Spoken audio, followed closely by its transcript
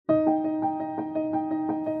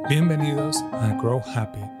Bienvenidos a Grow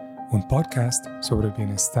Happy, un podcast sobre el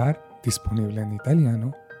bienestar disponible en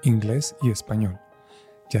italiano, inglés y español.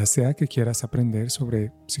 Ya sea que quieras aprender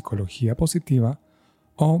sobre psicología positiva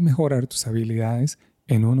o mejorar tus habilidades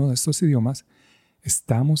en uno de estos idiomas,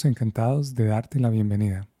 estamos encantados de darte la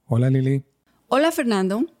bienvenida. Hola Lili. Hola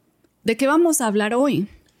Fernando. ¿De qué vamos a hablar hoy?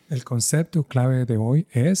 El concepto clave de hoy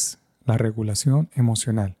es la regulación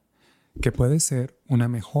emocional, que puede ser una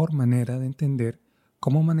mejor manera de entender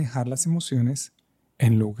cómo manejar las emociones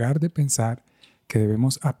en lugar de pensar que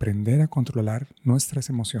debemos aprender a controlar nuestras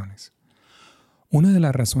emociones. Una de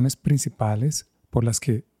las razones principales por las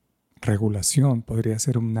que regulación podría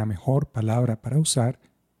ser una mejor palabra para usar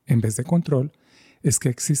en vez de control es que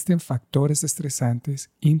existen factores estresantes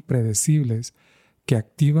impredecibles que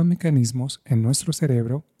activan mecanismos en nuestro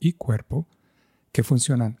cerebro y cuerpo que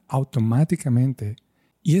funcionan automáticamente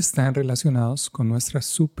y están relacionados con nuestra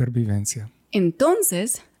supervivencia.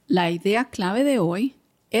 Entonces, la idea clave de hoy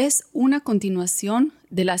es una continuación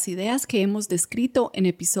de las ideas que hemos descrito en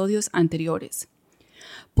episodios anteriores.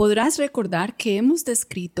 Podrás recordar que hemos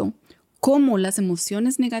descrito cómo las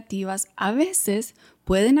emociones negativas a veces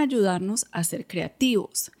pueden ayudarnos a ser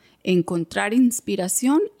creativos, encontrar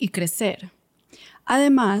inspiración y crecer.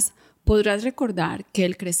 Además, podrás recordar que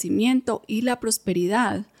el crecimiento y la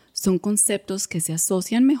prosperidad son conceptos que se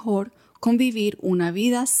asocian mejor con vivir una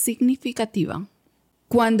vida significativa.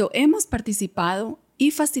 Cuando hemos participado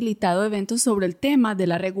y facilitado eventos sobre el tema de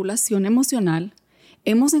la regulación emocional,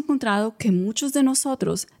 hemos encontrado que muchos de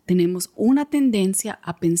nosotros tenemos una tendencia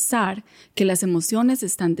a pensar que las emociones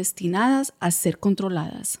están destinadas a ser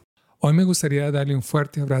controladas. Hoy me gustaría darle un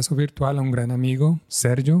fuerte abrazo virtual a un gran amigo,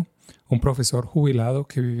 Sergio, un profesor jubilado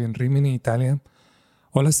que vive en Rimini, Italia.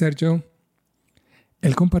 Hola Sergio.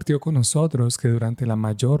 Él compartió con nosotros que durante la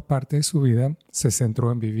mayor parte de su vida se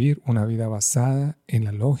centró en vivir una vida basada en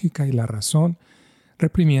la lógica y la razón,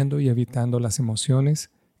 reprimiendo y evitando las emociones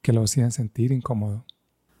que lo hacían sentir incómodo.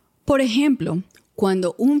 Por ejemplo,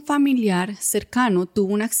 cuando un familiar cercano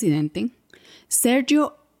tuvo un accidente,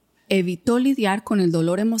 Sergio evitó lidiar con el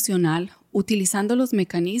dolor emocional utilizando los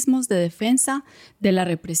mecanismos de defensa de la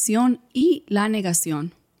represión y la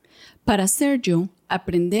negación. Para Sergio,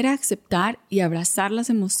 aprender a aceptar y abrazar las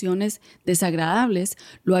emociones desagradables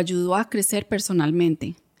lo ayudó a crecer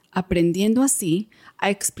personalmente, aprendiendo así a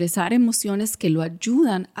expresar emociones que lo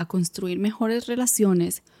ayudan a construir mejores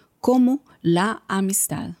relaciones como la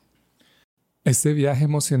amistad. Este viaje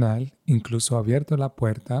emocional incluso ha abierto la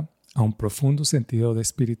puerta a un profundo sentido de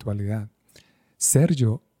espiritualidad.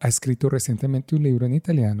 Sergio ha escrito recientemente un libro en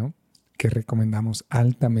italiano que recomendamos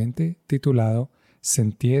altamente titulado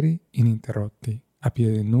Sentieri ininterrotti, a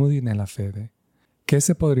piedi nudi nella fede, que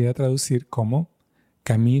se podría traducir como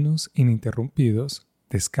Caminos ininterrumpidos,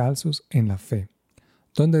 descalzos en la fe,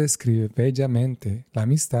 donde describe bellamente la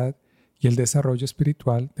amistad y el desarrollo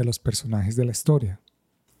espiritual de los personajes de la historia.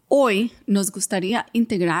 Hoy nos gustaría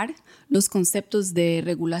integrar los conceptos de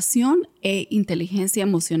regulación e inteligencia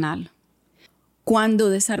emocional. Cuando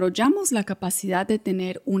desarrollamos la capacidad de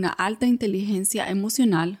tener una alta inteligencia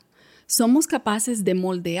emocional, somos capaces de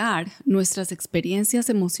moldear nuestras experiencias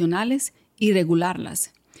emocionales y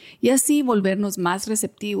regularlas, y así volvernos más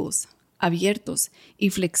receptivos, abiertos y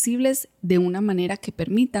flexibles de una manera que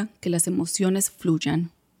permita que las emociones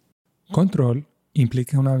fluyan. Control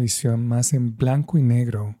implica una visión más en blanco y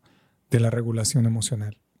negro de la regulación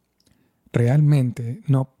emocional. Realmente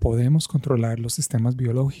no podemos controlar los sistemas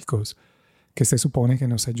biológicos que se supone que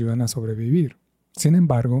nos ayudan a sobrevivir. Sin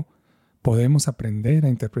embargo, podemos aprender a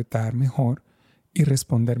interpretar mejor y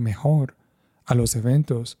responder mejor a los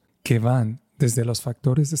eventos que van desde los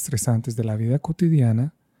factores estresantes de la vida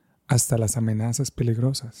cotidiana hasta las amenazas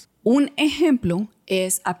peligrosas. Un ejemplo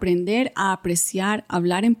es aprender a apreciar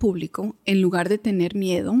hablar en público en lugar de tener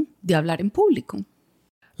miedo de hablar en público.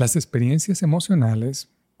 Las experiencias emocionales,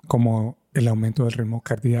 como el aumento del ritmo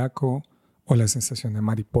cardíaco o la sensación de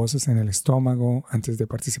mariposas en el estómago antes de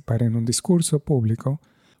participar en un discurso público,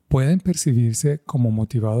 pueden percibirse como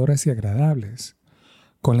motivadoras y agradables.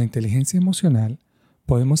 Con la inteligencia emocional,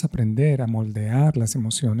 podemos aprender a moldear las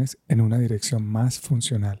emociones en una dirección más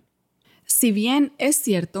funcional. Si bien es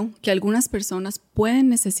cierto que algunas personas pueden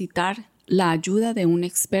necesitar la ayuda de un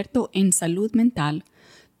experto en salud mental,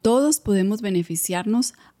 todos podemos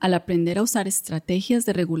beneficiarnos al aprender a usar estrategias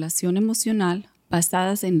de regulación emocional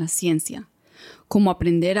basadas en la ciencia, como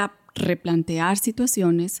aprender a replantear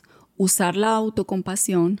situaciones, usar la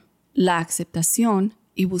autocompasión, la aceptación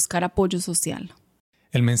y buscar apoyo social.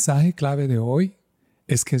 El mensaje clave de hoy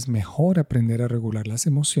es que es mejor aprender a regular las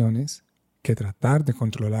emociones que tratar de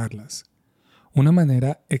controlarlas. Una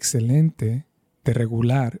manera excelente de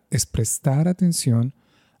regular es prestar atención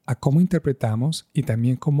a cómo interpretamos y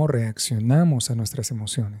también cómo reaccionamos a nuestras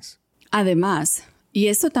emociones. Además, y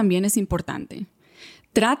esto también es importante,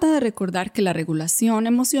 trata de recordar que la regulación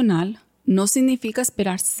emocional no significa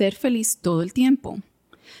esperar ser feliz todo el tiempo.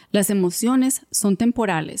 Las emociones son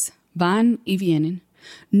temporales, van y vienen.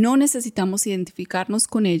 No necesitamos identificarnos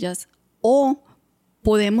con ellas o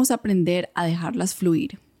podemos aprender a dejarlas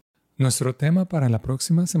fluir. Nuestro tema para la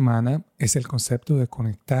próxima semana es el concepto de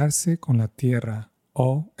conectarse con la tierra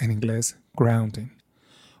o, en inglés, grounding.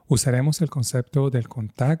 Usaremos el concepto del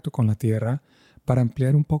contacto con la tierra para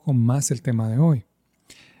ampliar un poco más el tema de hoy.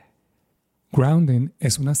 Grounding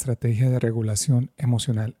es una estrategia de regulación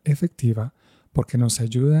emocional efectiva porque nos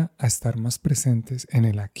ayuda a estar más presentes en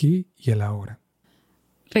el aquí y el ahora.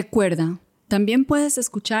 Recuerda, también puedes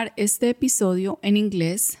escuchar este episodio en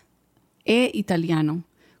inglés e italiano.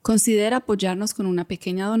 Considera apoyarnos con una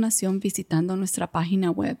pequeña donación visitando nuestra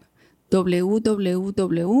página web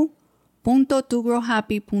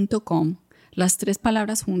www.togrowhappy.com. Las 3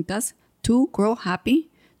 palabras juntas,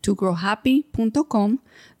 togrowhappy.com,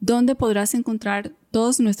 donde podrás encontrar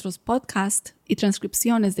todos nuestros podcasts y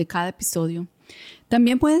transcripciones de cada episodio.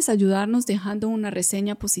 También puedes ayudarnos dejando una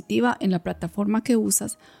reseña positiva en la plataforma que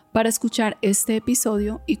usas para escuchar este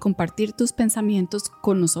episodio y compartir tus pensamientos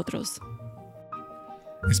con nosotros.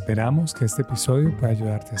 Esperamos que este episodio pueda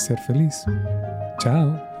ayudarte a ser feliz.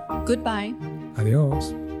 Chao. Goodbye.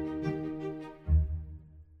 Adiós.